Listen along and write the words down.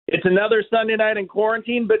It's another Sunday night in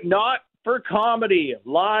quarantine, but not for comedy.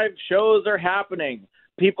 Live shows are happening.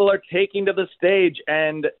 People are taking to the stage,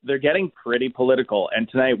 and they're getting pretty political. And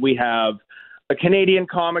tonight we have a Canadian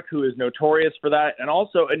comic who is notorious for that, and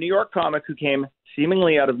also a New York comic who came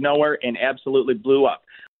seemingly out of nowhere and absolutely blew up.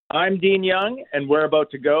 I'm Dean Young, and we're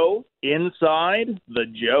about to go inside the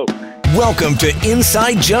joke. Welcome to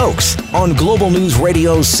Inside Jokes on Global News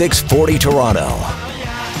Radio 640 Toronto.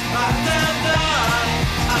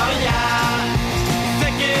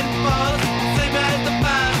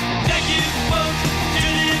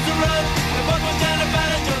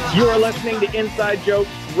 You are listening to Inside Jokes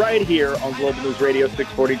right here on Global News Radio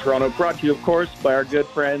 640 Toronto, brought to you, of course, by our good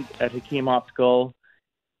friends at Hakeem Optical.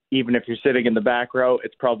 Even if you're sitting in the back row,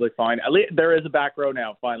 it's probably fine. At least there is a back row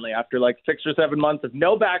now, finally, after like 6 or 7 months of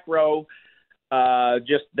no back row,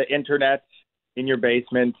 just the internet in your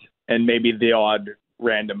basement and maybe the odd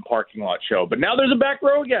random parking lot show. But now there's a back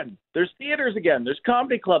row again. There's theaters again. There's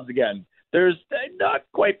comedy clubs again. There's not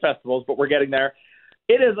quite festivals, but we're getting there.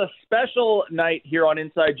 It is a special night here on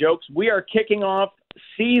Inside Jokes. We are kicking off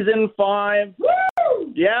Season 5. Woo!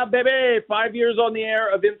 Yeah, baby. 5 years on the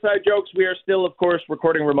air of Inside Jokes. We are still, of course,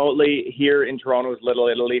 recording remotely here in Toronto's Little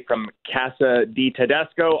Italy from Casa di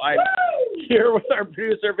Tedesco. I'm here with our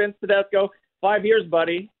producer, Vince Tedesco. 5 years,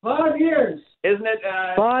 buddy. 5 years. Isn't it?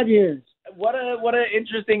 5 years. What a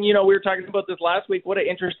interesting, we were talking about this last week, what an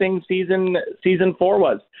interesting season 4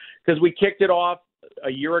 was. Because we kicked it off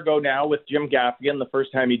a year ago now with Jim Gaffigan, the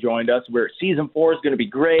first time he joined us, where season 4 is going to be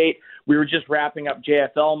great. We were just wrapping up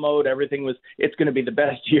JFL mode. It's going to be the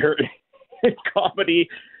best year in comedy.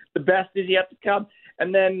 The best is yet to come.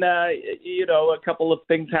 And then, a couple of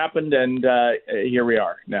things happened, and here we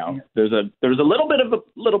are now. There's a little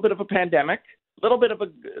bit of a pandemic, a little bit of a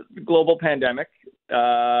global pandemic,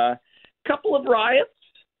 couple of riots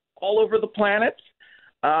all over the planet,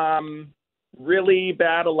 really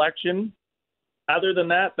bad election. Other than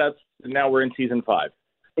that, now we're in season 5.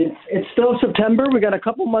 It's still September. We got a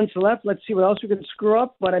couple months left. Let's see what else we can screw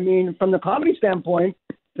up. But I mean, from the comedy standpoint,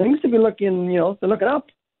 things to be looking, they're looking up.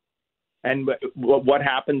 And what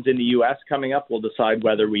happens in the U.S. coming up will decide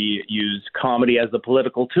whether we use comedy as a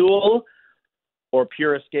political tool or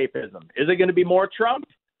pure escapism. Is it going to be more Trump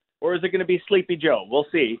or is it going to be Sleepy Joe? We'll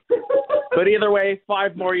see. But either way,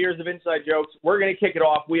 5 more years of Inside Jokes. We're going to kick it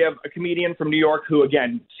off. We have a comedian from New York who,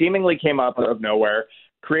 again, seemingly came up out of nowhere,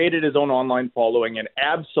 created his own online following, and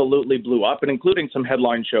absolutely blew up, and including some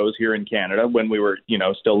headline shows here in Canada when we were,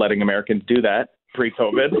 still letting Americans do that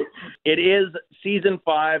pre-COVID. It is season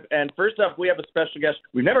 5, and first up, we have a special guest.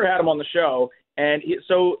 We've never had him on the show, and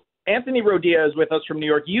so Anthony Rodia is with us from New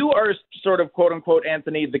York. You are sort of, quote-unquote,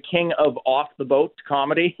 Anthony, the king of off-the-boat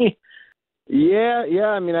comedy. Yeah.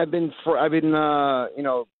 I mean, I've been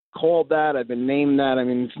called that. I've been named that. I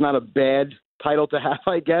mean, it's not a bad title to have,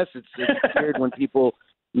 I guess. It's weird when people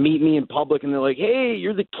meet me in public and they're like, "Hey,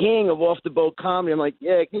 you're the king of off the boat comedy." I'm like,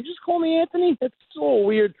 "Yeah, can you just call me Anthony?" That's a little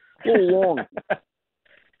weird, a little long.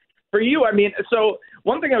 For you, I mean, so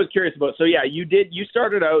one thing I was curious about. So yeah, you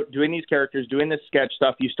started out doing these characters, doing this sketch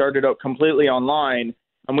stuff. You started out completely online,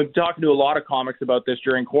 and we've talked to a lot of comics about this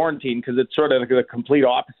during quarantine because it's sort of the complete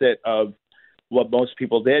opposite of what most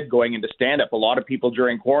people did going into stand-up. A lot of people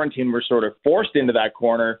during quarantine were sort of forced into that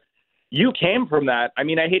corner. You came from that. I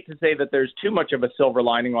mean, I hate to say that there's too much of a silver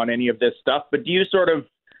lining on any of this stuff, but do you sort of,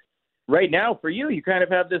 right now, for you kind of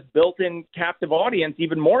have this built-in captive audience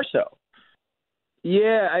even more so?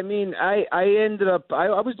 Yeah, I mean, I ended up, I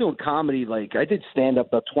was doing comedy, like, I did stand-up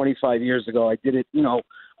about 25 years ago. I did it, when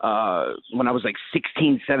I was like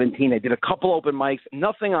 16, 17. I did a couple open mics,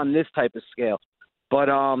 nothing on this type of scale. But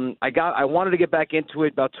I wanted to get back into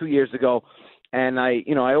it about 2 years ago, and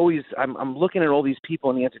I'm looking at all these people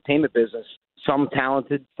in the entertainment business, some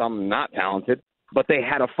talented, some not talented, but they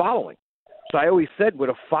had a following. So I always said, with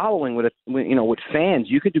a following, with fans,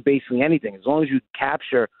 you could do basically anything as long as you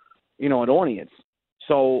capture, an audience.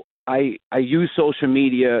 So I use social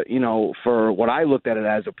media, for what I looked at it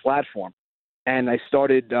as a platform. And I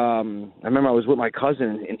started. I remember I was with my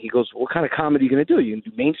cousin, and he goes, "What kind of comedy are you going to do? You going to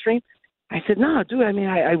do mainstream?" I said, "No, dude, I mean,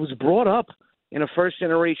 I was brought up in a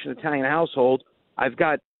first-generation Italian household. I've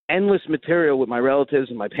got endless material with my relatives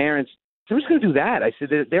and my parents. So I'm just going to do that." I said,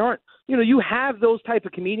 there aren't, you have those type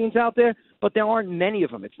of comedians out there, but there aren't many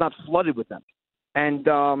of them. It's not flooded with them. And,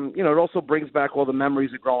 it also brings back all the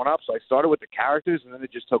memories of growing up. So I started with the characters, and then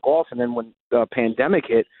it just took off. And then when the pandemic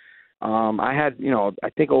hit, I had, I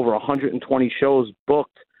think over 120 shows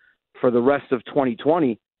booked for the rest of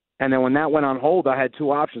 2020. And then when that went on hold, I had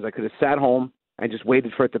 2 options. I could have sat home and just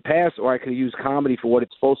waited for it to pass, or I could have used comedy for what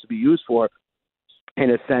it's supposed to be used for.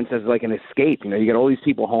 in a sense, as like an escape. You get all these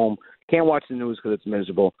people home, can't watch the news because it's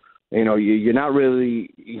miserable. You're not really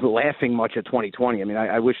laughing much at 2020. I mean,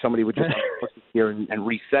 I wish somebody would just here and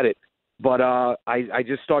reset it. But I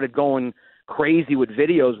just started going crazy with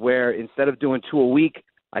videos where instead of doing 2 a week,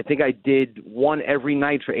 I think I did 1 every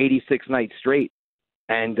night for 86 nights straight.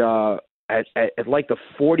 And at like the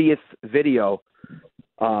 40th video,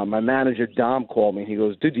 my manager, Dom, called me. He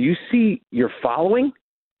goes, dude, do you see your following?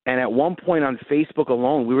 And at one point on Facebook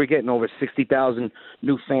alone, we were getting over 60,000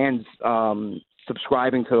 new fans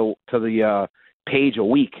subscribing to the page a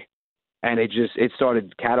week. And it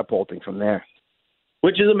started catapulting from there.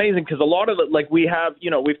 Which is amazing because a lot of it, like we have,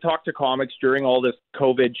 we've talked to comics during all this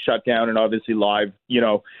COVID shutdown, and obviously live,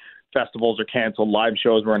 festivals are canceled, live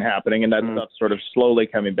shows weren't happening, and that stuff's sort of slowly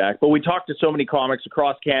coming back. But we talked to so many comics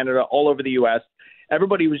across Canada, all over the U.S.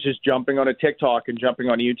 Everybody was just jumping on a TikTok and jumping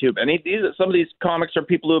on YouTube. And some of these comics are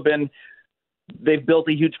people they've built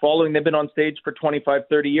a huge following. They've been on stage for 25,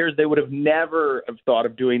 30 years. They would have never have thought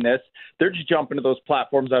of doing this. They're just jumping to those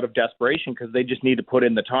platforms out of desperation because they just need to put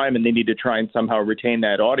in the time and they need to try and somehow retain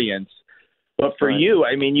that audience. But for you,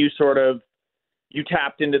 I mean, you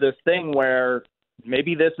tapped into this thing where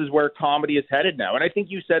maybe this is where comedy is headed now. And I think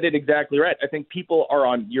you said it exactly right. I think people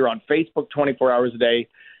you're on Facebook 24 hours a day.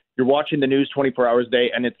 You're watching the news 24 hours a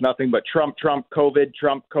day, and it's nothing but Trump,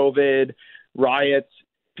 COVID, riots.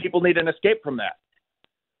 People need an escape from that.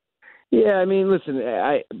 Yeah, I mean, listen,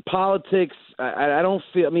 politics, I don't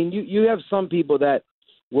feel – I mean, you have some people that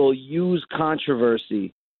will use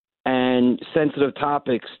controversy and sensitive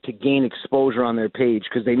topics to gain exposure on their page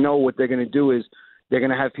because they know what they're going to do is they're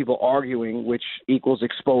going to have people arguing, which equals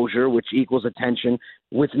exposure, which equals attention.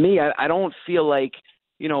 With me, I don't feel like,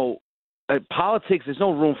 politics, there's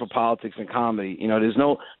no room for politics in comedy.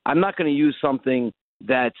 I'm not going to use something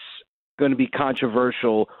that's going to be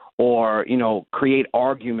controversial or, create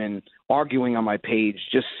arguing on my page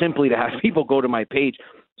just simply to have people go to my page.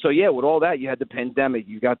 So, yeah, with all that, you had the pandemic,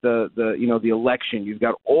 you got the election, you've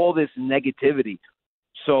got all this negativity.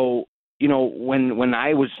 So, when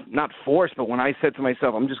I was not forced, but when I said to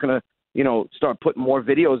myself, I'm just going to, start putting more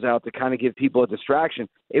videos out to kind of give people a distraction,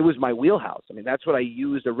 it was my wheelhouse. I mean, that's what I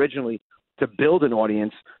used originally to build an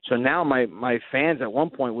audience. So now my fans at one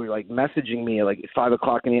point were like messaging me at like 5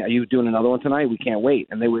 o'clock are you doing another one tonight? We can't wait.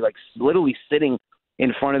 And they were like literally sitting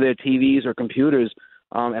in front of their TVs or computers.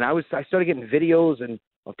 And I started getting videos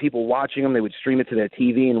of people watching them. They would stream it to their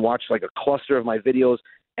TV and watch like a cluster of my videos.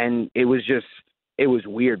 And it was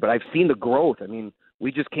weird, but I've seen the growth. I mean,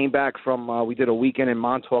 we just came back from, we did a weekend in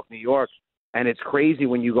Montauk, New York, and it's crazy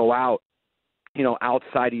when you go out,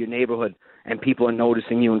 outside of your neighborhood and people are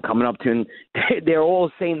noticing you and coming up to you, and they're all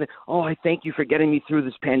saying that, oh, I thank you for getting me through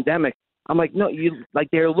this pandemic. I'm like, no,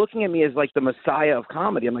 they're looking at me as like the messiah of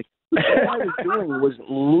comedy. I'm like, all I was doing was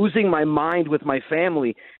losing my mind with my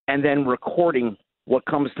family and then recording what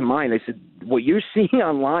comes to mind. I said, what you're seeing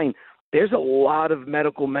online, there's a lot of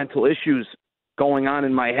mental issues going on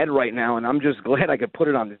in my head right now, and I'm just glad I could put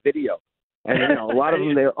it on the video. And a lot of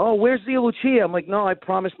them, where's Zia Lucia? I'm like, no, I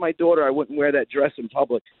promised my daughter I wouldn't wear that dress in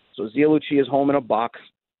public. So Zia Lucia is home in a box.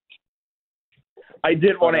 I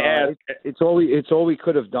did want to ask. It's all we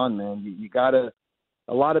could have done, man. You gotta.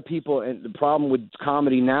 A lot of people, and the problem with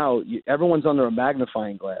comedy now, everyone's under a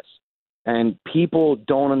magnifying glass, and people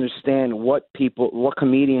don't understand what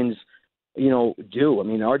comedians, do. I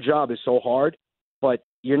mean, our job is so hard, but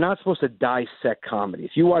you're not supposed to dissect comedy.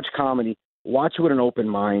 If you watch comedy, watch it with an open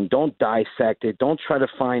mind. Don't dissect it. Don't try to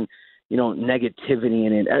find, negativity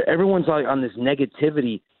in it. Everyone's like on this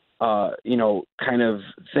negativity, kind of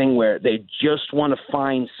thing where they just want to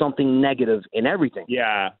find something negative in everything.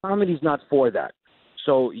 Yeah. Comedy's not for that.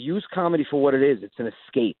 So use comedy for what it is. It's an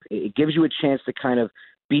escape. It gives you a chance to kind of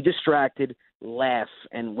be distracted, laugh.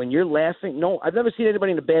 And when you're laughing, I've never seen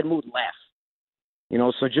anybody in a bad mood laugh.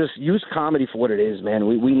 So just use comedy for what it is, man.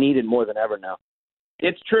 We need it more than ever now.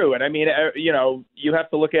 It's true. And I mean, you have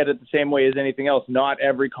to look at it the same way as anything else. Not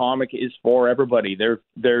every comic is for everybody.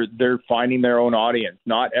 They're finding their own audience.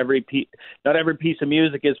 Not every piece of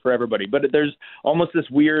music is for everybody. But there's almost this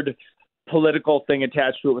weird political thing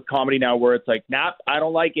attached to it with comedy now where it's like, nah, I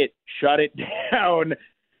don't like it. Shut it down.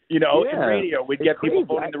 In radio, we'd get people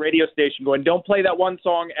phoning the radio station going, don't play that one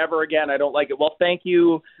song ever again. I don't like it. Well, thank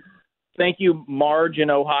you, Marge in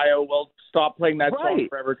Ohio. Well, stop playing that song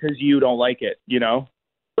forever because you don't like it,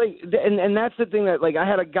 Like, and that's the thing that, like, I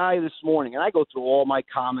had a guy this morning, and I go through all my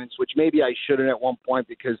comments, which maybe I shouldn't at one point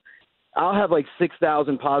because I'll have like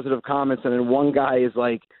 6,000 positive comments, and then one guy is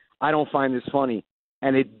like, I don't find this funny.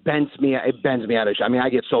 and it bends me out of shape. I mean, I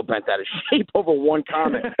get so bent out of shape over one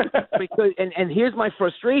comment. Because and here's my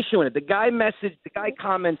frustration with it. The guy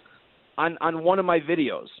comments on one of my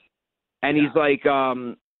videos, and he's like,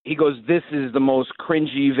 he goes, "This is the most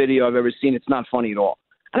cringy video I've ever seen. It's not funny at all."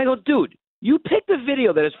 And I go, dude, you picked a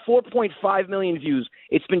video that has 4.5 million views.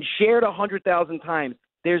 It's been shared 100,000 times.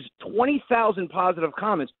 There's 20,000 positive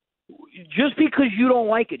comments. Just because you don't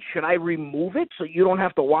like it, should I remove it so you don't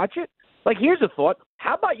have to watch it? Like, here's a thought.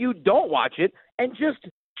 How about you don't watch it and just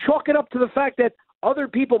chalk it up to the fact that other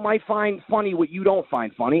people might find funny what you don't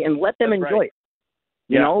find funny and let them enjoy it?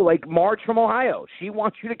 You know, like Marge from Ohio. She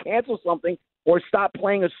wants you to cancel something or stop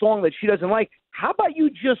playing a song that she doesn't like. How about you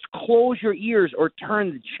just close your ears or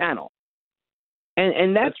turn the channel?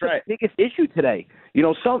 And that's the biggest issue today. You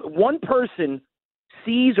know, one person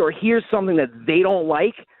sees or hears something that they don't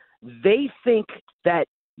like, they think that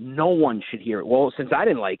no one should hear it. Well, since I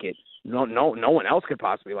didn't like it, no one else could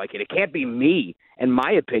possibly like it. It can't be me, in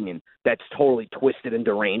my opinion, that's totally twisted and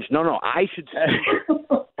deranged. No, I should speak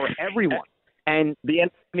for everyone. And the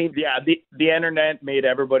internet made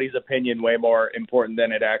everybody's opinion way more important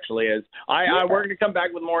than it actually is. We're going to come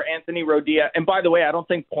back with more Anthony Rodia. And by the way, I don't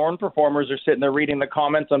think porn performers are sitting there reading the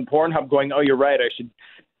comments on Pornhub going, "Oh, you're right.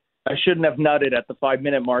 I shouldn't have nutted at the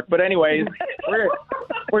 5-minute mark." But anyways,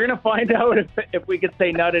 we're going to find out if we could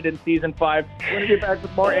say nutted in season 5. We're going to get back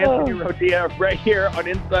with more Anthony Rodia right here on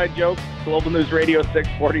Inside Jokes, Global News Radio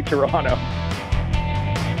 640 Toronto.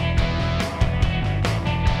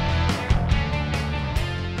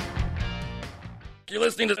 You're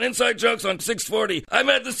listening to Inside Jokes on 640. I'm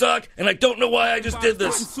Ed the Sock, and I don't know why I just did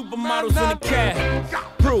this. Supermodels in the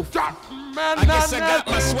cab. Proof. I guess I got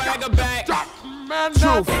my swagger back.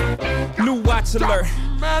 Truth. New watch alert.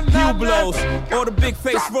 Hue blows. Or the big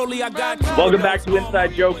face rolly I got. Welcome back to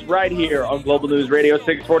Inside Jokes right here on Global News Radio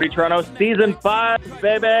 640 Toronto, Season 5,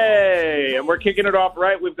 baby! And we're kicking it off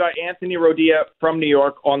right. We've got Anthony Rodia from New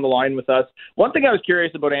York on the line with us. One thing I was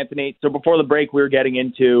curious about, Anthony, so before the break we were getting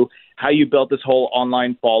into how you built this whole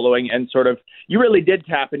online following and sort of, you really did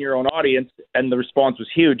tap in your own audience, and the response was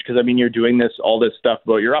huge because, I mean, you're doing all this stuff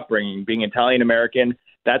about your upbringing, being Italian-American.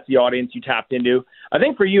 That's the audience you tapped into. I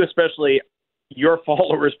think for you especially, your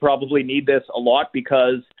followers probably need this a lot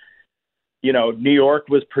because, you know, New York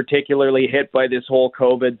was particularly hit by this whole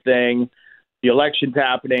COVID thing. The election's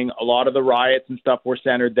happening. A lot of the riots and stuff were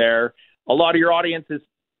centered there. A lot of your audience is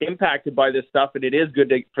impacted by this stuff, and it is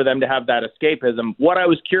good for them to have that escapism. What I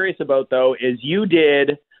was curious about, though, is you're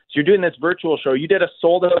doing this virtual show. You did a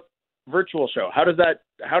sold-out virtual show. How does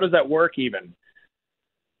that work even?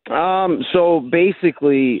 So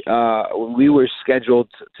basically, we were scheduled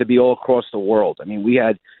to be all across the world. I mean, we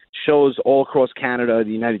had shows all across Canada,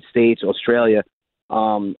 the United States, Australia.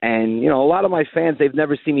 And, you know, a lot of my fans, they've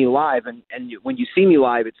never seen me live. And when you see me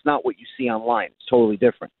live, it's not what you see online. It's totally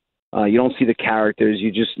different. You don't see the characters.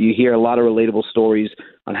 You hear a lot of relatable stories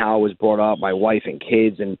on how I was brought up, my wife and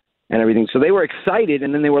kids and everything. So they were excited,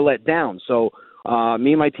 and then they were let down. So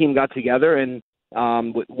me and my team got together, and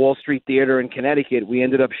with Wall Street Theater in Connecticut, we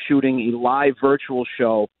ended up shooting a live virtual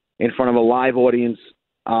show in front of a live audience.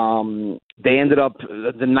 They ended up,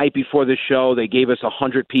 the night before the show, they gave us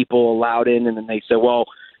 100 people allowed in, and then they said, well,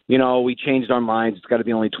 you know, we changed our minds. It's got to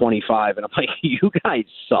be only 25. And I'm like, you guys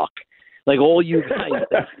suck. Like, all you guys,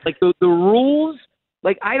 like the rules,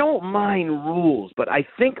 like, I don't mind rules, but I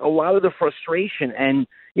think a lot of the frustration, and,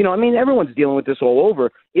 you know, I mean, everyone's dealing with this all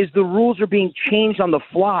over, is the rules are being changed on the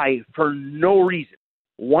fly for no reason.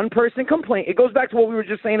 One person complained. It goes back to what we were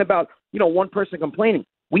just saying about, you know, one person complaining.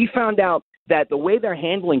 We found out that the way they're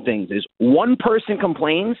handling things is one person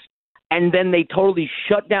complains, and then they totally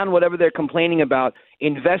shut down whatever they're complaining about,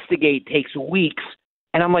 investigate, takes weeks.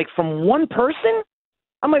 And I'm like, from one person?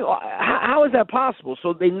 I'm like, how is that possible?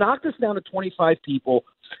 So they knocked us down to 25 people.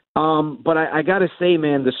 But I got to say,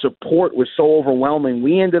 man, the support was so overwhelming.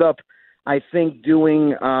 We ended up, I think,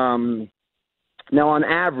 doing now on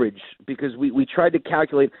average, because we tried to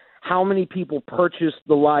calculate how many people purchased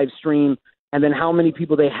the live stream and then how many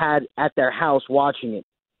people they had at their house watching it.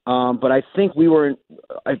 But I think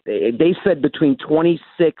they said between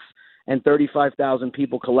 26 and 35,000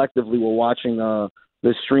 people collectively were watching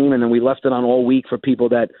the stream, and then we left it on all week for people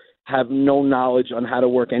that have no knowledge on how to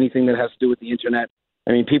work anything that has to do with the internet.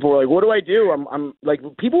 I mean, people were like, what do I do? I'm like,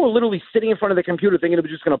 people were literally sitting in front of the computer thinking it was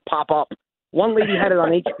just going to pop up. One lady had it on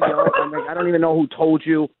HBO. I'm like, I don't even know who told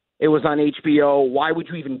you it was on HBO. Why would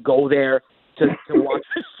you even go there to watch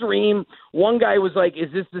the stream? One guy was like,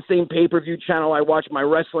 is this the same pay-per-view channel I watch my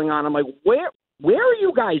wrestling on? I'm like, where are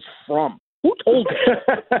you guys from? Who told you?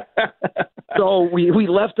 So we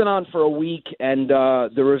left it on for a week, and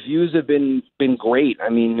the reviews have been great. I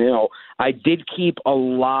mean, I did keep a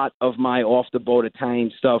lot of my off the boat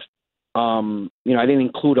Italian stuff. I didn't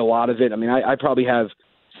include a lot of it. I mean, I probably have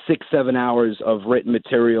 6-7 hours of written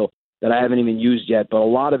material that I haven't even used yet, but a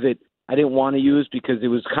lot of it I didn't want to use because it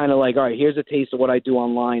was kind of like, all right, here's a taste of what I do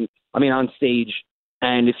on stage.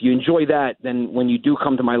 And if you enjoy that, then when you do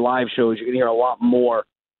come to my live shows, you're going to hear a lot more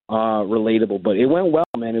relatable. But it went well,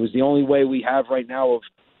 man. It was the only way we have right now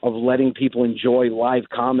of letting people enjoy live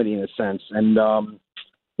comedy in a sense. And,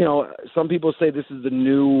 some people say this is the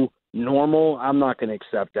new normal. I'm not going to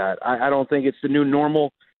accept that. I don't think it's the new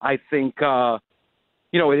normal. I think,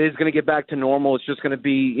 it is going to get back to normal. It's just going to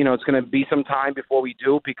be, it's going to be some time before we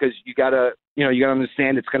do, because you got to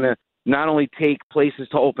understand it's going to not only take places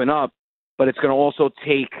to open up, but it's going to also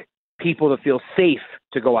take people to feel safe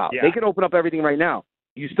to go out. Yeah. They can open up everything right now.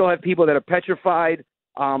 You still have people that are petrified.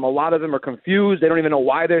 A lot of them are confused. They don't even know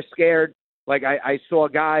why they're scared. Like I saw a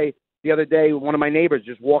guy the other day, one of my neighbors,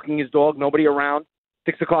 just walking his dog, nobody around,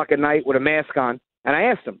 6 o'clock at night with a mask on. And I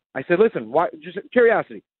asked him, I said, listen, why, just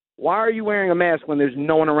curiosity, why are you wearing a mask when there's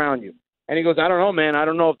no one around you? And he goes, I don't know, man. I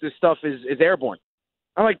don't know if this stuff is airborne.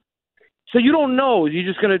 I'm like, so you don't know.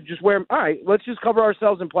 You're just going to just wear, all right, let's just cover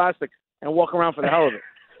ourselves in plastic and walk around for the hell of it.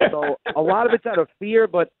 So a lot of it's out of fear,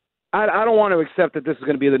 but I don't want to accept that this is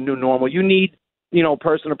going to be the new normal. You need,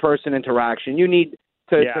 person-to-person interaction. You need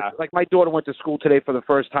to, like my daughter went to school today for the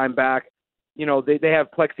first time back. They have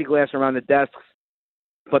plexiglass around the desks,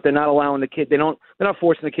 but they're not allowing the kids. They're not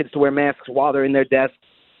forcing the kids to wear masks while they're in their desks,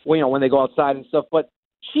 when they go outside and stuff. But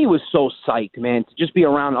she was so psyched, man, to just be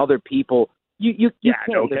around other people. You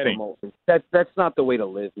can't live remotely. That's not the way to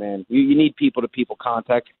live, man. You need people-to-people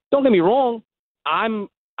contact. Don't get me wrong. I'm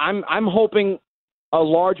hoping a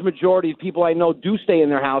large majority of people I know do stay in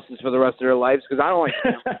their houses for the rest of their lives, because I don't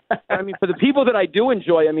like. I mean, for the people that I do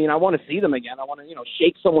enjoy, I want to see them again. I want to,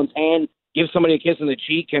 shake someone's hand, give somebody a kiss on the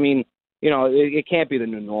cheek. It can't be the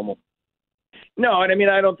new normal. No, and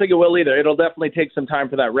I don't think it will either. It'll definitely take some time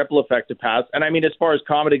for that ripple effect to pass. And as far as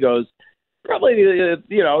comedy goes, probably,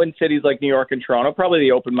 in cities like New York and Toronto, probably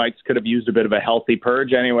the open mics could have used a bit of a healthy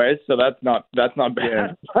purge anyways. So that's not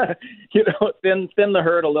bad. Thin the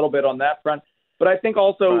herd a little bit on that front. But I think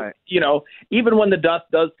also, right, even when the dust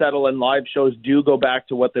does settle and live shows do go back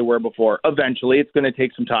to what they were before, eventually it's going to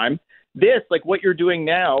take some time. This, like what you're doing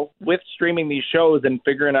now with streaming these shows and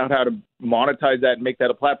figuring out how to monetize that and make that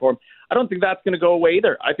a platform, I don't think that's going to go away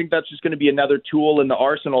either. I think that's just going to be another tool in the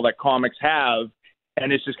arsenal that comics have,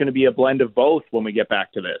 and it's just going to be a blend of both when we get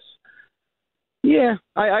back to this. Yeah,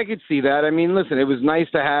 I could see that. Listen, it was nice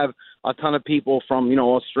to have a ton of people from,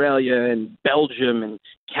 Australia and Belgium and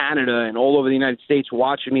Canada and all over the United States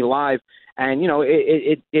watching me live. And,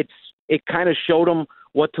 it kind of showed them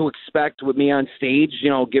what to expect with me on stage,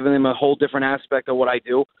 giving them a whole different aspect of what I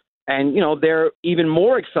do. And, they're even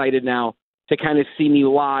more excited now to kind of see me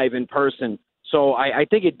live in person. So I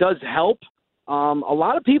think it does help. A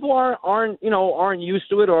lot of people aren't used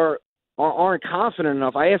to it or aren't confident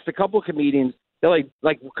enough. I asked a couple of comedians, they're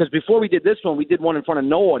like, because before we did this one, we did one in front of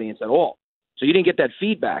no audience at all. So you didn't get that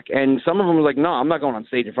feedback. And some of them were like, no, I'm not going on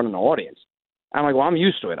stage in front of no audience. I'm like, well, I'm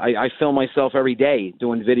used to it. I film myself every day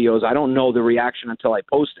doing videos. I don't know the reaction until I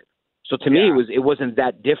post it. So to me, it wasn't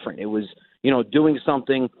that different. It was, doing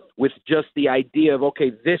something with just the idea of, okay,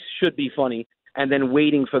 this should be funny, and then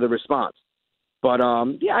waiting for the response. But,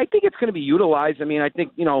 I think it's going to be utilized. I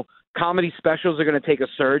think, comedy specials are going to take a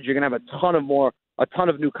surge. You're going to have a ton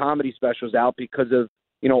of new comedy specials out because of,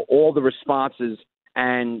 all the responses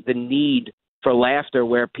and the need for laughter,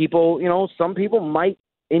 where people, some people might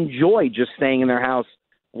enjoy just staying in their house,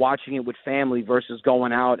 watching it with family versus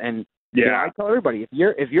going out. And I tell everybody,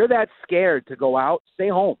 if you're that scared to go out, stay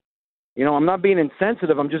home. I'm not being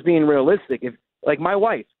insensitive. I'm just being realistic. If, like my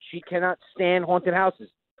wife, she cannot stand haunted houses.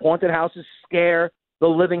 Haunted houses scare the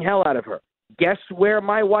living hell out of her. Guess where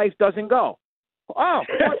my wife doesn't go? Oh,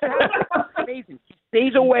 amazing. She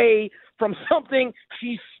stays away from something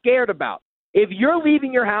she's scared about. If you're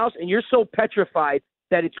leaving your house and you're so petrified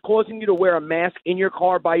that it's causing you to wear a mask in your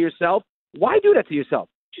car by yourself, why do that to yourself?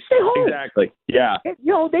 Just stay home. Exactly. Yeah.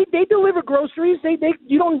 They deliver groceries.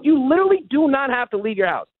 You literally do not have to leave your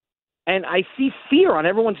house. And I see fear on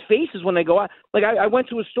everyone's faces when they go out. Like I went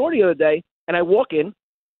to a store the other day and I walk in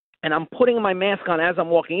and I'm putting my mask on as I'm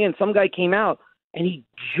walking in. Some guy came out and he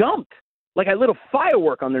jumped like I lit a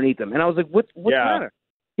firework underneath him. And I was like, what's the matter?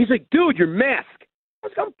 He's like, dude, your mask. I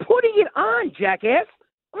was like, I'm putting it on, jackass.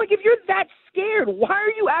 I'm like, if you're that scared, why are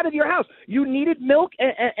you out of your house? You needed milk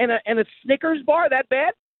and a Snickers bar that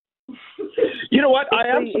bad? You know what? I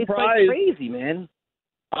am surprised. It's like crazy, man.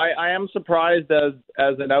 I am surprised as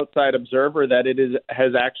an outside observer that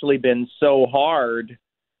has actually been so hard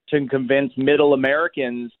to convince middle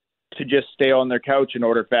Americans to just stay on their couch and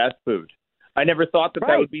order fast food. I never thought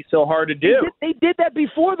that would be so hard to do. They did that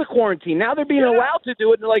before the quarantine. Now they're being allowed to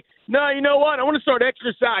do it. And they're like, no, you know what? I want to start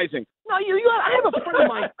exercising. No, I have a friend of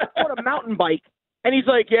mine on a mountain bike, and he's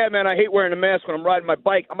like, yeah, man, I hate wearing a mask when I'm riding my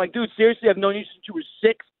bike. I'm like, dude, seriously, I've known you since you were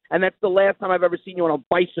 6, and that's the last time I've ever seen you on a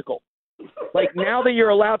bicycle. Like, now that you're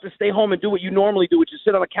allowed to stay home and do what you normally do, which is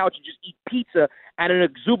sit on a couch and just eat pizza at an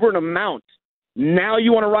exuberant amount, now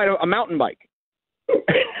you want to ride a mountain bike.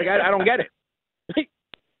 Like, I don't get it.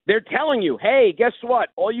 They're telling you, hey, guess what?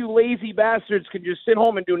 All you lazy bastards can just sit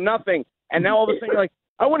home and do nothing. And now all of a sudden you're like,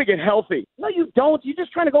 I want to get healthy. No, you don't. You're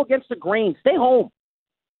just trying to go against the grain. Stay home.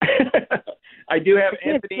 I do have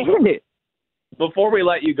Anthony. Before we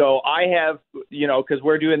let you go, I have, because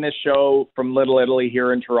we're doing this show from Little Italy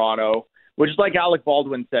here in Toronto, which is like Alec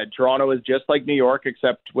Baldwin said, Toronto is just like New York,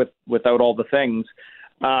 except without all the things.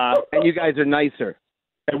 And you guys are nicer.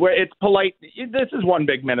 It's polite. This is one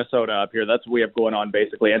big Minnesota up here. That's what we have going on,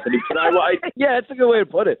 basically, Anthony. But yeah, that's a good way to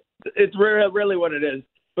put it. It's really what it is.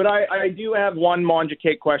 But I do have one Monja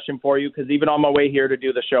Cake question for you, because even on my way here to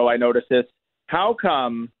do the show, I noticed this. How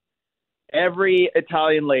come every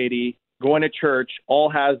Italian lady going to church all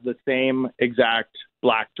has the same exact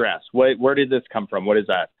black dress? Where did this come from? What is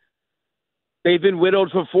that? They've been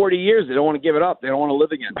widowed for 40 years. They don't want to give it up. They don't want to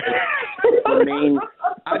live again.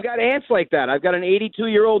 I've got aunts like that. I've got an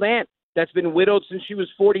 82-year-old aunt that's been widowed since she was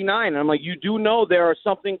 49. And I'm like, you do know there are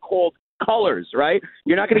something called colors, right?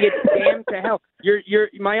 You're not going to get damned to hell.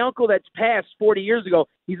 My uncle that's passed 40 years ago,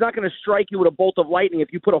 he's not going to strike you with a bolt of lightning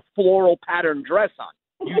if you put a floral pattern dress on.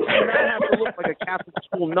 You do not have to look like a Catholic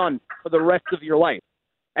school nun for the rest of your life.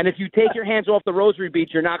 And if you take your hands off the rosary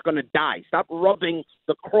beads, you're not going to die. Stop rubbing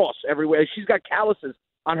the cross everywhere. She's got calluses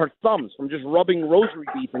on her thumbs from just rubbing rosary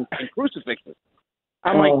beads and crucifixes.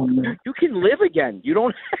 I'm like, you can live again. You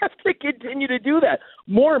don't have to continue to do that.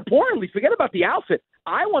 More importantly, forget about the outfit.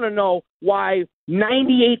 I want to know why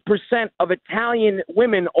 98% of Italian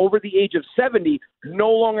women over the age of 70 no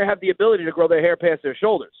longer have the ability to grow their hair past their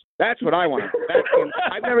shoulders. That's what I want to know.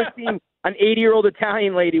 I've never seen an 80-year-old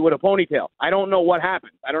Italian lady with a ponytail. I don't know what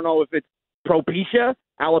happened. I don't know if it's alopecia.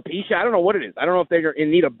 I don't know what it is. I don't know if they're in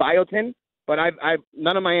need of biotin, but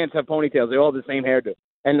none of my aunts have ponytails. They all have the same hairdo.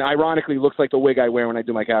 And ironically, looks like the wig I wear when I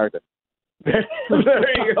do my character. There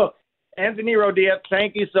you go. Anthony Rodia,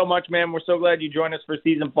 thank you so much, man. We're so glad you joined us for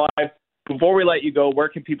Season 5. Before we let you go, where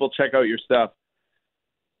can people check out your stuff?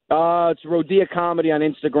 It's Rodia Comedy on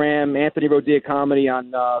Instagram, Anthony Rodia Comedy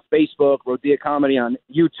on Facebook, Rodia Comedy on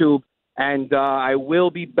YouTube. And I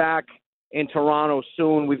will be back in Toronto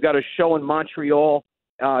soon. We've got a show in Montreal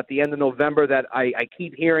at the end of November that I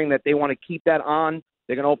keep hearing that they want to keep that on.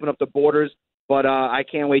 They're going to open up the borders. But I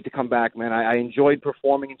can't wait to come back, man. I enjoyed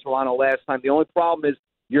performing in Toronto last time. The only problem is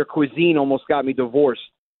your cuisine almost got me divorced.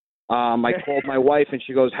 I called my wife, and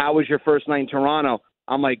she goes, how was your first night in Toronto?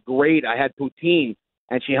 I'm like, great. I had poutine.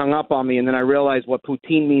 And she hung up on me, and then I realized what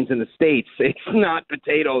poutine means in the States. It's not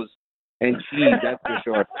potatoes and cheese, that's for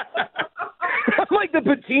sure. I'm like, the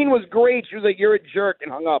poutine was great. She was like, you're a jerk,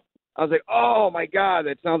 and hung up. I was like, oh, my God,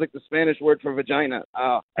 that sounds like the Spanish word for vagina.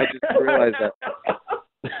 I just realized that.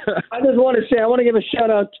 I just want to say, I want to give a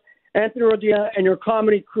shout-out to Anthony Rodia and your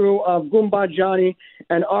comedy crew of Goomba Johnny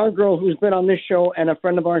and our girl who's been on this show and a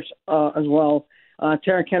friend of ours as well,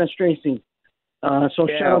 Tara Canastraci. So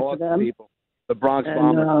shout-out to them. People. The Bronx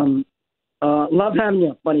Bombers. Love having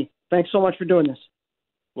you, buddy. Thanks so much for doing this.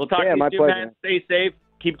 We'll talk to you soon, man. Stay safe.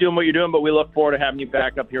 Keep doing what you're doing, but we look forward to having you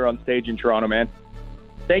back up here on stage in Toronto, man.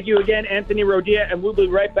 Thank you again, Anthony Rodia, and we'll be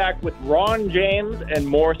right back with Ron James and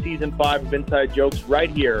more Season 5 of Inside Jokes right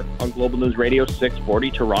here on Global News Radio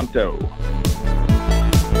 640 Toronto.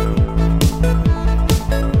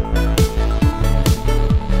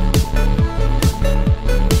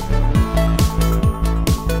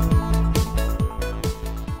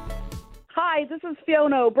 Hi, this is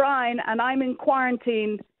Fiona O'Brien, and I'm in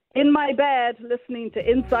quarantine in my bed listening to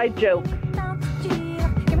Inside Jokes.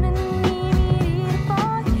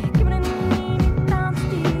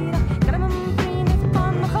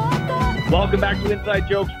 Welcome back to Inside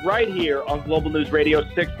Jokes right here on Global News Radio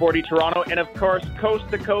 640 Toronto, and of course, coast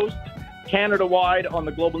to coast, Canada-wide on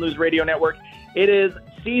the Global News Radio Network. It is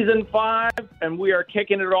Season 5, and we are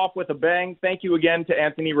kicking it off with a bang. Thank you again to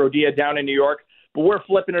Anthony Rodia down in New York, but we're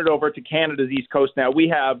flipping it over to Canada's East Coast now. We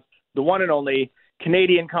have the one and only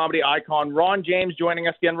Canadian comedy icon, Ron James, joining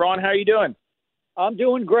us again. Ron, how are you doing? I'm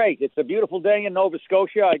doing great. It's a beautiful day in Nova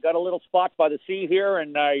Scotia. I got a little spot by the sea here,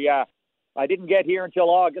 and I didn't get here until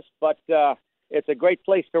August, but It's a great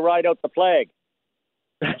place to ride out the plague.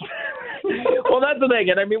 Well, that's the thing.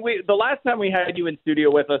 And I mean, the last time we had you in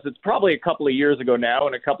studio with us, it's probably a couple of years ago now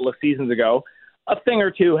and a couple of seasons ago. A thing or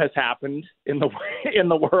two has happened in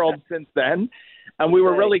the world since then. And we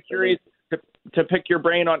were really curious to pick your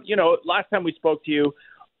brain on, last time we spoke to you,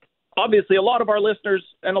 obviously a lot of our listeners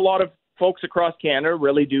and a lot of folks across Canada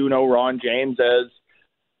really do know Ron James as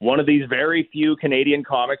one of these very few Canadian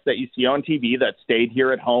comics that you see on TV that stayed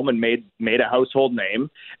here at home and made a household name.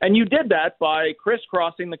 And you did that by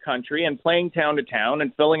crisscrossing the country and playing town to town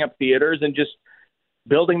and filling up theaters and just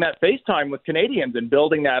building that FaceTime with Canadians and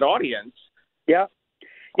building that audience. Yeah.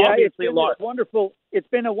 Obviously it's been wonderful. It's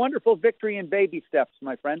been a wonderful victory in baby steps,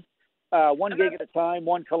 my friend. One gig at a time,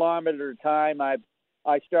 1 kilometer at a time. I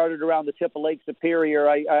started around the tip of Lake Superior.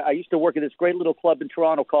 I used to work at this great little club in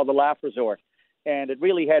Toronto called the Laugh Resort. And it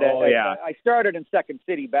really had I started in Second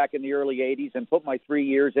City back in the early 80s and put my 3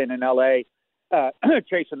 years in L.A.,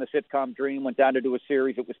 chasing the sitcom dream, went down to do a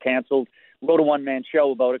series. It was canceled. Wrote a one-man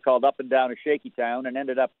show about it called Up and Down a Shaky Town and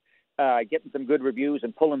ended up getting some good reviews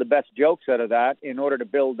and pulling the best jokes out of that in order to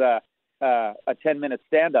build a 10-minute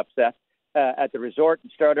stand-up set at the resort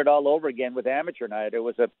and started all over again with Amateur Night. I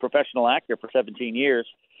was a professional actor for 17 years.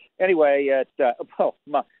 Anyway,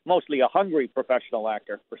 mostly a hungry professional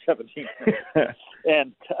actor for 17 years.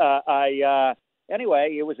 And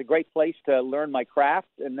anyway, it was a great place to learn my craft.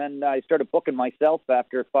 And then I started booking myself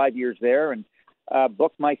after 5 years there and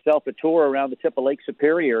booked myself a tour around the tip of Lake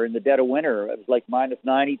Superior in the dead of winter. It was like minus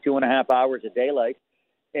 90, 2.5 hours of daylight.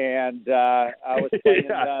 And I was playing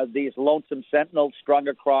these lonesome sentinels strung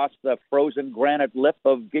across the frozen granite lip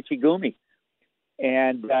of Gitche Gumee.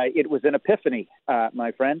 And it was an epiphany,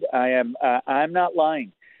 my friend. I'm not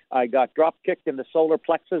lying. I got drop kicked in the solar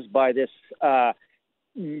plexus by this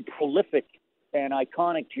prolific and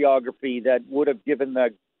iconic geography that would have given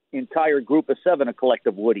the entire group of 7 a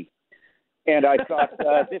collective Woody. And I thought,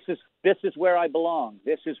 this is where I belong.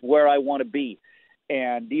 This is where I want to be.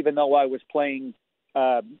 And even though I was playing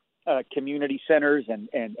community centers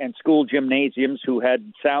and school gymnasiums who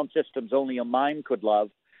had sound systems only a mime could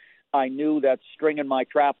love, I knew that stringing my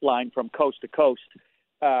trap line from coast to coast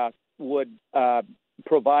would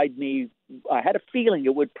provide me, I had a feeling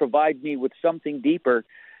it would provide me with something deeper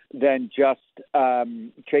than just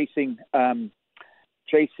chasing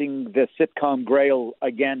the sitcom grail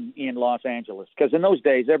again in Los Angeles. Because in those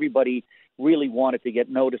days, everybody really wanted to get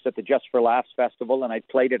noticed at the Just for Laughs Festival, and I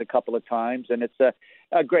played it a couple of times, and it's a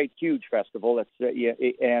great, huge festival. But,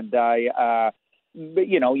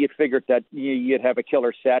 you figured that you'd have a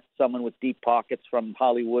killer set. Someone with deep pockets from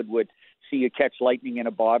Hollywood would see you catch lightning in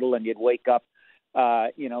a bottle, and you'd wake up,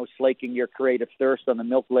 slaking your creative thirst on the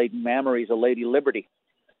milk-laden memories of Lady Liberty.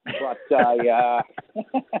 But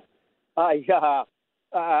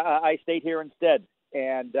I stayed here instead,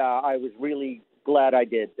 and I was really glad I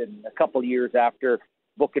did. And a couple years after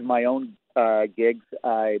booking my own gigs,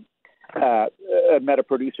 I met a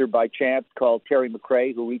producer by chance called Terry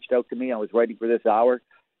McRae, who reached out to me. I was writing for this hour,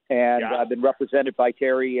 and I've been represented by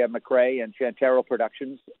Terry McRae and Chantaro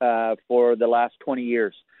Productions for the last 20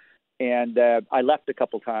 years. And I left a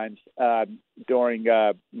couple times during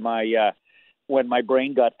when my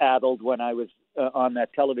brain got addled when I was on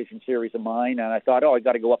that television series of mine, and I thought, I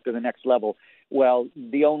got to go up to the next level. Well,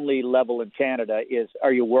 the only level in Canada is,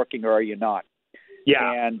 are you working or are you not?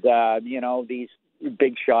 Yeah. And, these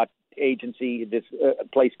big shot agency, this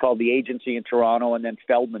place called The Agency in Toronto, and then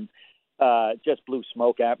Feldman just blew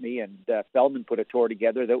smoke at me, and Feldman put a tour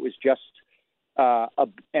together that was just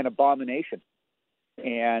an abomination.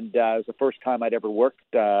 And it was the first time I'd ever worked.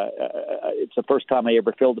 It's the first time I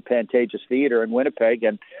ever filled the Pantages Theater in Winnipeg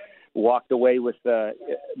and walked away with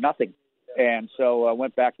nothing. And so I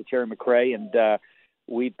went back to Terry McRae, and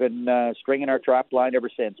we've been stringing our trap line ever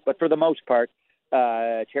since. But for the most part,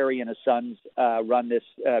 Terry and his sons run this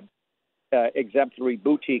exemplary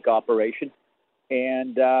boutique operation.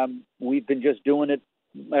 And we've been just doing it,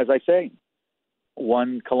 as I say,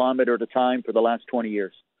 1 kilometer at a time for the last 20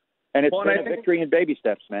 years. And it's been a victory in baby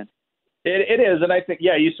steps, man. It is. And I think,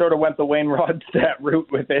 you sort of went the Wayne Rodstadt route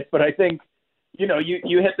with it. But I think, you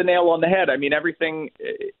hit the nail on the head. I mean, everything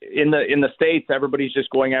in the States, everybody's just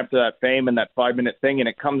going after that fame and that 5-minute thing, and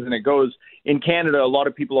it comes and it goes. In Canada, a lot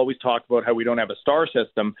of people always talk about how we don't have a star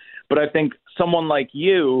system. But I think someone like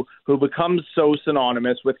you, who becomes so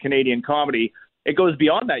synonymous with Canadian comedy, it goes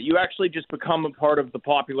beyond that. You actually just become a part of the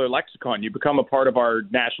popular lexicon. You become a part of our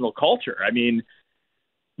national culture. I mean,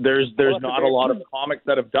 there's not a lot of comics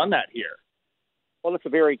that have done that here. Well, it's a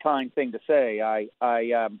very kind thing to say. I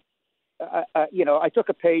took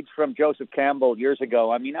a page from Joseph Campbell years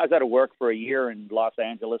ago. I mean, I was out of work for a year in Los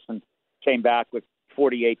Angeles, and came back with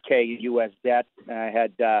 $48K U.S. debt. I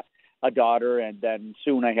had a daughter, and then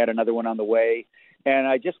soon I had another one on the way. And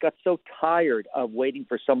I just got so tired of waiting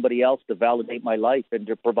for somebody else to validate my life and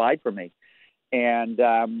to provide for me. And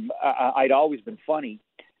I'd always been funny,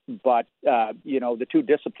 but, the two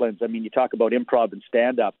disciplines, I mean, you talk about improv and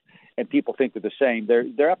stand-up, and people think they're the same.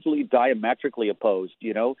 They're absolutely diametrically opposed,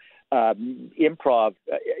 Improv,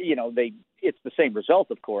 it's the same result,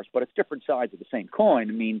 of course, but it's different sides of the same coin.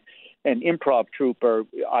 I mean, an improv troupe,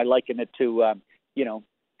 I liken it to,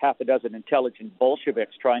 half a dozen intelligent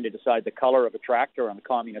Bolsheviks trying to decide the color of a tractor on a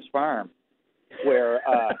communist farm, where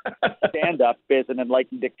stand-up is an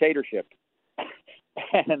enlightened dictatorship.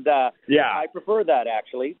 And I prefer that,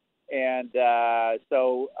 actually. And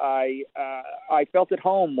so I felt at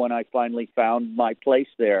home when I finally found my place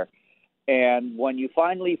there. And when you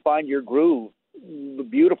finally find your groove, the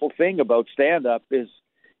beautiful thing about stand-up is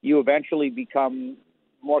you eventually become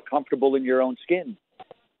more comfortable in your own skin.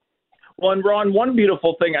 Well, and Ron, one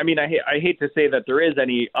beautiful thing, I mean, I hate to say that there is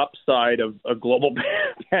any upside of a global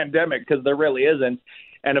pandemic, because there really isn't.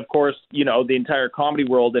 And of course, the entire comedy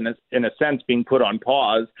world, in a sense, being put on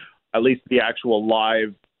pause, at least the actual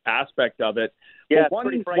live aspect of it. Yeah,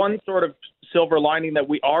 one sort of silver lining that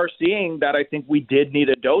we are seeing that I think we did need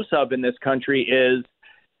a dose of in this country is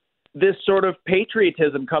this sort of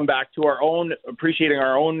patriotism come back to our own, appreciating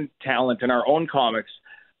our own talent and our own comics.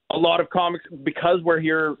 A lot of comics, because we're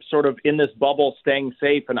here sort of in this bubble, staying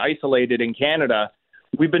safe and isolated in Canada,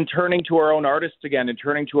 we've been turning to our own artists again and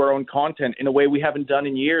turning to our own content in a way we haven't done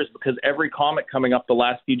in years, because every comic coming up the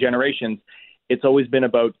last few generations, it's always been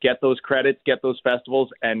about get those credits, get those festivals,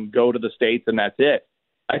 and go to the States, and that's it.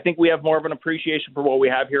 I think we have more of an appreciation for what we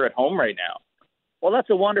have here at home right now. Well, that's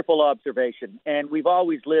a wonderful observation, and we've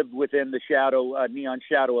always lived within the neon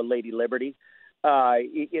shadow of Lady Liberty.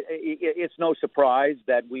 It's no surprise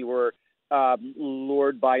that we were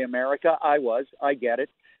lured by America. I get it.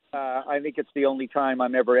 I think it's the only time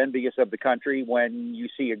I'm ever envious of the country when you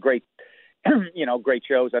see a great, great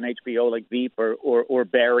shows on HBO like Veep or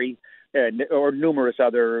Barry or numerous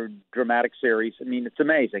other dramatic series. I mean, it's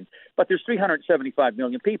amazing. But there's 375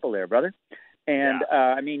 million people there, brother. And,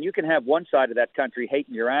 you can have one side of that country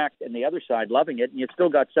hating your act and the other side loving it, and you've still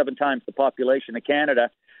got 7 times the population of Canada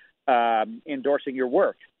endorsing your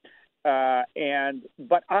work. But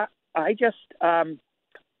I just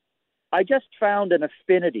found an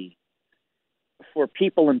affinity for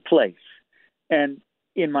people and place and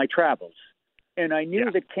in my travels. And I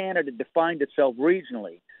knew that Canada defined itself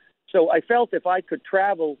regionally. So I felt if I could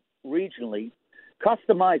travel regionally,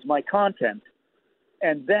 customize my content,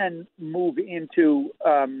 and then move into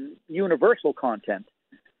universal content,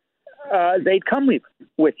 they'd come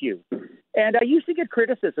with you. And I used to get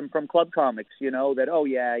criticism from club comics, that, oh,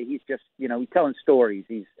 yeah, he's just, he's telling stories.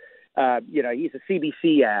 He's a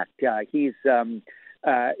CBC act. He's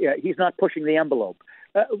not pushing the envelope,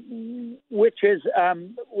 which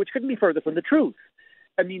couldn't be further from the truth.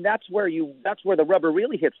 I mean, that's where the rubber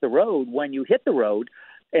really hits the road when you hit the road.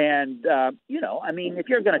 And, if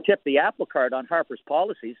you're going to tip the apple cart on Harper's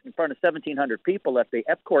policies in front of 1,700 people at the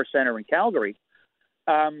Epcor Center in Calgary,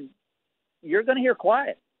 you're going to hear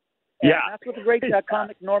quiet. And that's what the great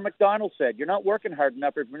comic Norm Macdonald said. You're not working hard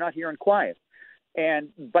enough if you're not hearing quiet.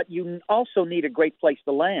 But you also need a great place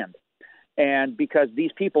to land. And because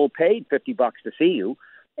these people paid $50 to see you,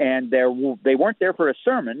 and they weren't there for a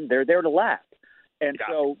sermon, they're there to laugh. And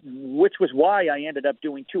so, which was why I ended up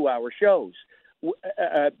doing 2-hour shows.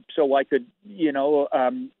 So I could,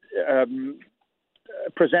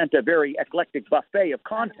 present a very eclectic buffet of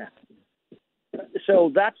content.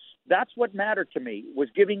 So that's what mattered to me, was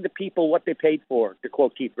giving the people what they paid for, to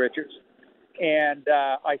quote Keith Richards. And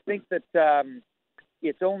I think that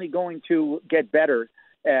it's only going to get better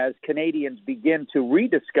as Canadians begin to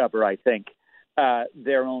rediscover, I think,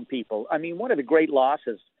 their own people. I mean, one of the great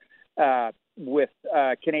losses with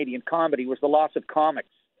Canadian comedy was the loss of comics.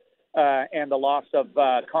 And the loss of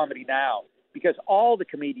Comedy Now, because all the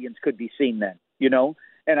comedians could be seen then,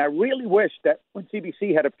 And I really wish that when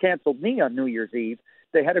CBC had have canceled me on New Year's Eve,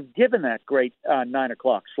 they had have given that great 9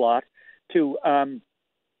 o'clock slot to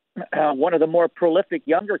one of the more prolific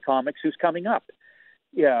younger comics who's coming up.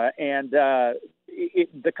 Yeah, and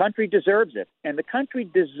the country deserves it. And the country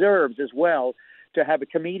deserves as well to have a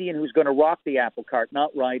comedian who's going to rock the apple cart,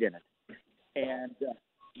 not ride in it. And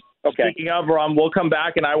okay. Speaking of, Ron, we'll come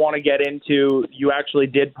back, and I want to get into, you actually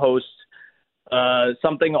did post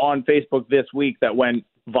something on Facebook this week that went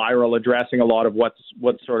viral, addressing a lot of what's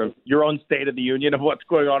sort of your own state of the union of what's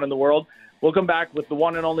going on in the world. We'll come back with the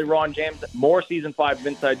one and only Ron James, more Season 5 of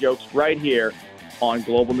Inside Jokes right here on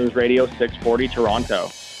Global News Radio 640 Toronto.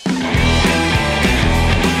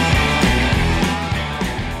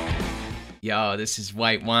 Yo, this is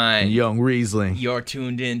White Wine. Young Riesling. You're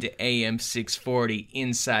tuned in to AM 640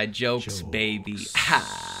 Inside Jokes, baby.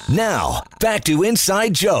 Ha. Now, back to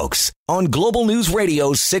Inside Jokes on Global News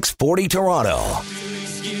Radio 640 Toronto.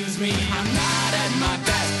 Excuse me, I'm not at my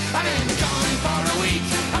best. I've been gone for a week.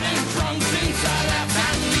 I've been drunk since I left,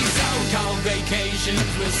 and these so-called vacations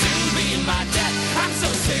will soon be in my debt. I'm so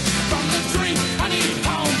sick from the drink, I need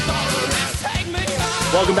home for a rest. Take me home.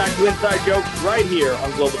 Welcome back to Inside Jokes right here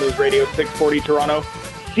on Global News Radio 640 Toronto.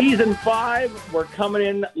 Season 5, we're coming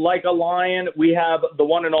in like a lion. We have the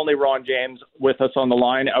one and only Ron James with us on the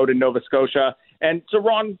line out in Nova Scotia. And so,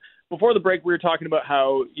 Ron, before the break, we were talking about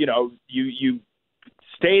how, you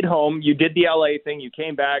stayed home, you did the LA thing, you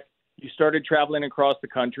came back, you started traveling across the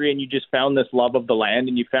country, and you just found this love of the land,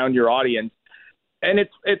 and you found your audience. And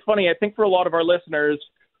it's funny, I think for a lot of our listeners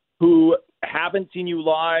who haven't seen you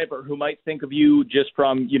live or who might think of you just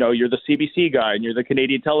from, you're the CBC guy and you're the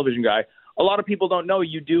Canadian television guy, a lot of people don't know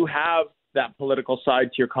you do have that political side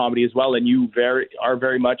to your comedy as well, and you are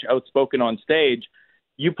very much outspoken on stage.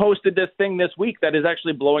 You posted this thing this week that is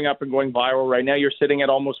actually blowing up and going viral right now. You're sitting at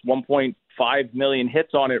almost 1.5 million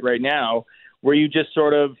hits on it right now, where you just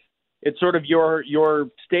it's sort of your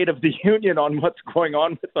state of the union on what's going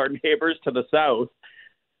on with our neighbors to the south.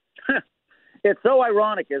 It's so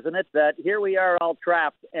ironic, isn't it, that here we are all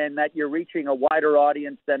trapped and that you're reaching a wider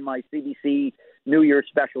audience than my CBC New Year's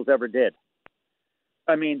specials ever did.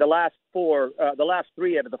 I mean, the last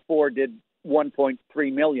 3 out of the 4 did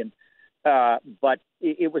 1.3 million, but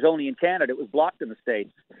it was only in Canada. It was blocked in the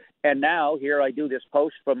States. And now here I do this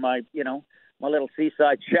post from my little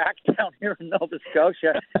seaside shack down here in Nova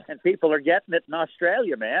Scotia, and people are getting it in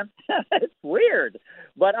Australia, man. It's weird.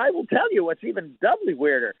 But I will tell you what's even doubly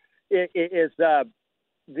weirder is the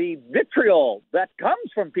vitriol that comes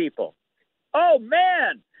from people. Oh,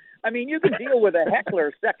 man. I mean, you can deal with a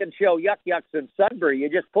heckler second show yucks in Sudbury. You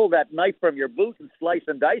just pull that knife from your boot and slice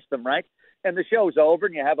and dice them, right? And the show's over,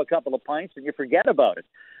 and you have a couple of pints, and you forget about it.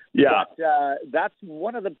 Yeah, but that's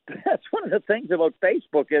one of the things about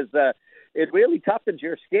Facebook is it really toughens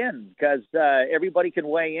your skin because everybody can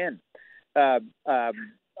weigh in.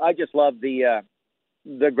 I just love the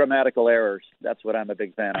grammatical errors. That's what I'm a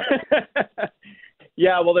big fan of.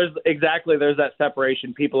 Yeah, well, there's that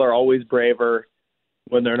separation. People are always braver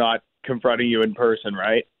when they're not confronting you in person,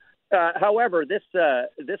 right? However, this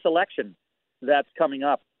election that's coming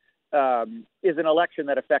up is an election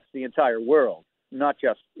that affects the entire world.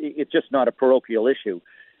 It's just not a parochial issue.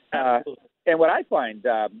 And what I find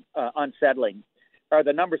unsettling are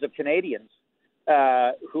the numbers of Canadians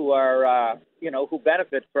who are, who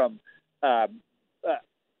benefit from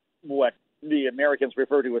what the Americans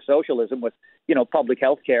refer to as socialism, with, public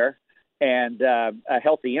health care and a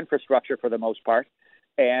healthy infrastructure for the most part.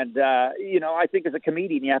 And, I think as a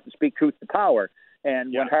comedian, you have to speak truth to power.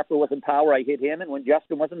 And when Harper was in power, I hit him. And when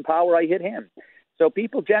Justin was in power, I hit him. So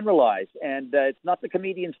people generalize. And it's not the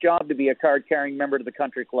comedian's job to be a card-carrying member of the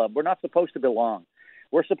country club. We're not supposed to belong.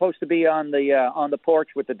 We're supposed to be on the porch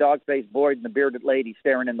with the dog-faced boy and the bearded lady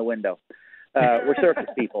staring in the window. We're circus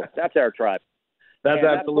people. That's our tribe. That's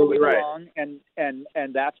absolutely right. Belong,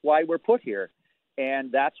 and that's why we're put here.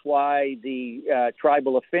 And that's why the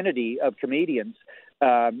tribal affinity of comedians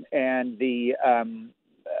and the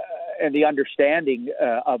understanding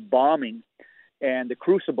of bombing and the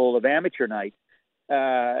crucible of amateur night,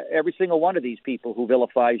 every single one of these people who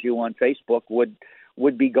vilifies you on Facebook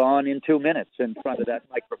would be gone in 2 minutes in front of that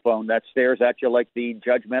microphone that stares at you like the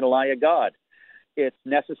judgmental eye of God. It's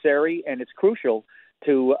necessary and it's crucial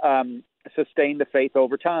to sustain the faith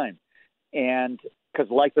over time, and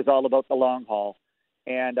because life is all about the long haul.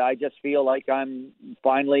 And I just feel like I'm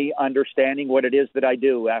finally understanding what it is that I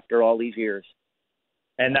do after all these years.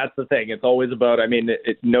 And that's the thing. It's always about,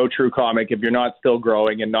 no true comic. If you're not still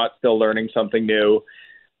growing and not still learning something new,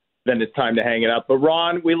 then it's time to hang it up. But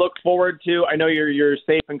Ron, we look forward to, I know you're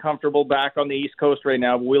safe and comfortable back on the East Coast right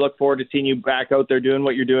now, but we look forward to seeing you back out there doing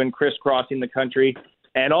what you're doing, crisscrossing the country,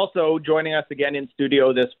 and also joining us again in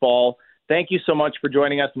studio this fall. Thank you so much for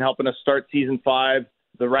joining us and helping us start season 5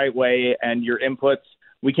 the right way, and your inputs.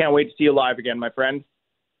 We can't wait to see you live again, my friend.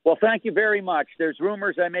 Well, thank you very much. There's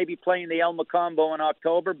rumors I may be playing the El Macombo in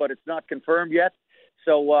October, but it's not confirmed yet.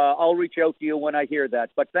 So I'll reach out to you when I hear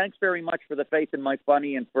that. But thanks very much for the faith in my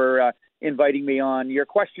funny and for inviting me on. Your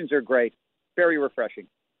questions are great. Very refreshing.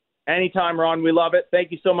 Anytime, Ron. We love it.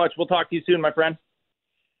 Thank you so much. We'll talk to you soon, my friend.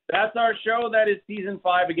 That's our show. That is season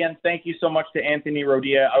 5. Again, thank you so much to Anthony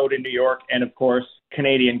Rodia out in New York, and, of course,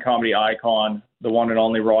 Canadian comedy icon, the one and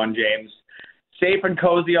only Ron James. Safe and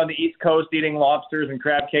cozy on the East Coast eating lobsters and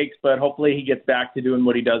crab cakes, but hopefully he gets back to doing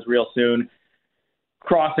what he does real soon.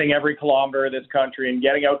 crossing every kilometer of this country and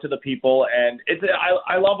getting out to the people. And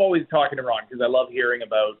I love always talking to Ron because I love hearing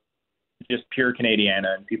about just pure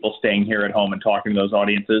Canadiana and people staying here at home and talking to those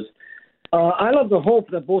audiences. I love the hope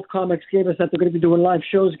that both comics gave us that they're going to be doing live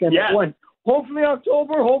shows again. Yeah. Hopefully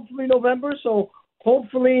October, hopefully November. So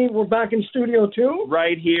hopefully we're back in studio too.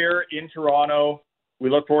 Right here in Toronto. We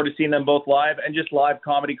look forward to seeing them both live and just live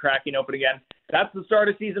comedy cracking open again. That's the start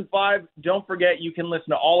of Season 5. Don't forget, you can listen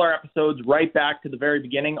to all our episodes right back to the very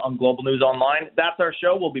beginning on Global News Online. That's our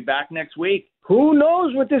show. We'll be back next week. Who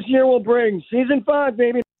knows what this year will bring? Season 5,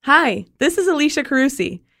 baby. Hi, this is Alicia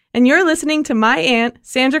Carusi, and you're listening to my aunt,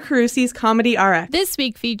 Sandra Carusi's Comedy RX. This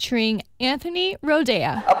week featuring Anthony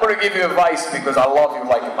Rodea. I'm going to give you advice because I love you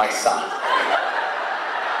like my son.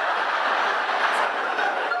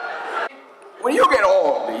 When you get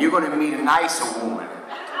old, you're going to meet a nicer woman.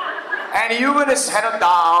 And you're going to settle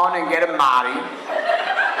down and get married.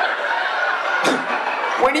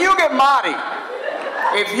 When you get married,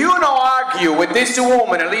 if you don't argue with this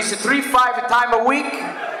woman at least 3-5 times a week,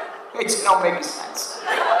 it's not making sense.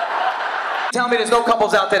 Tell me there's no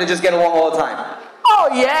couples out there that just get along all the time. Oh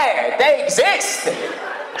yeah, they exist.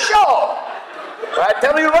 Sure. But I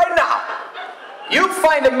tell you right now, you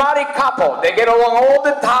find a married couple, they get along all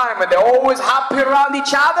the time and they're always happy around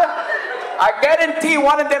each other, I guarantee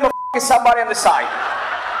one of them will f***ing somebody on the side.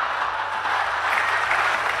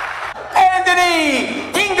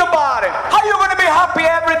 Anthony, think about it. How you gonna be happy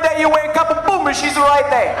every day you wake up and boom, and she's right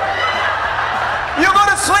there? You go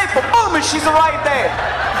to sleep and boom, and she's right there.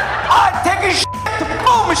 I take a shit,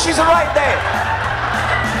 boom, and she's right there.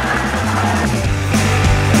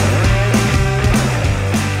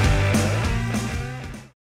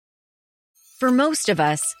 For most of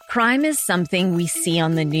us, crime is something we see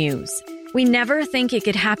on the news. We never think it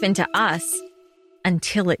could happen to us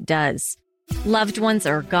until it does. Loved ones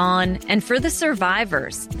are gone, and for the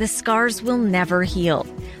survivors, the scars will never heal.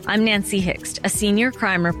 I'm Nancy Hixt, a senior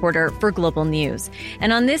crime reporter for Global News.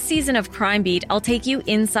 And on this season of Crime Beat, I'll take you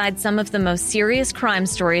inside some of the most serious crime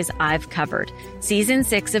stories I've covered. Season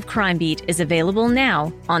 6 of Crime Beat is available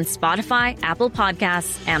now on Spotify, Apple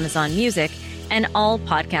Podcasts, Amazon Music, and all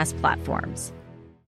podcast platforms.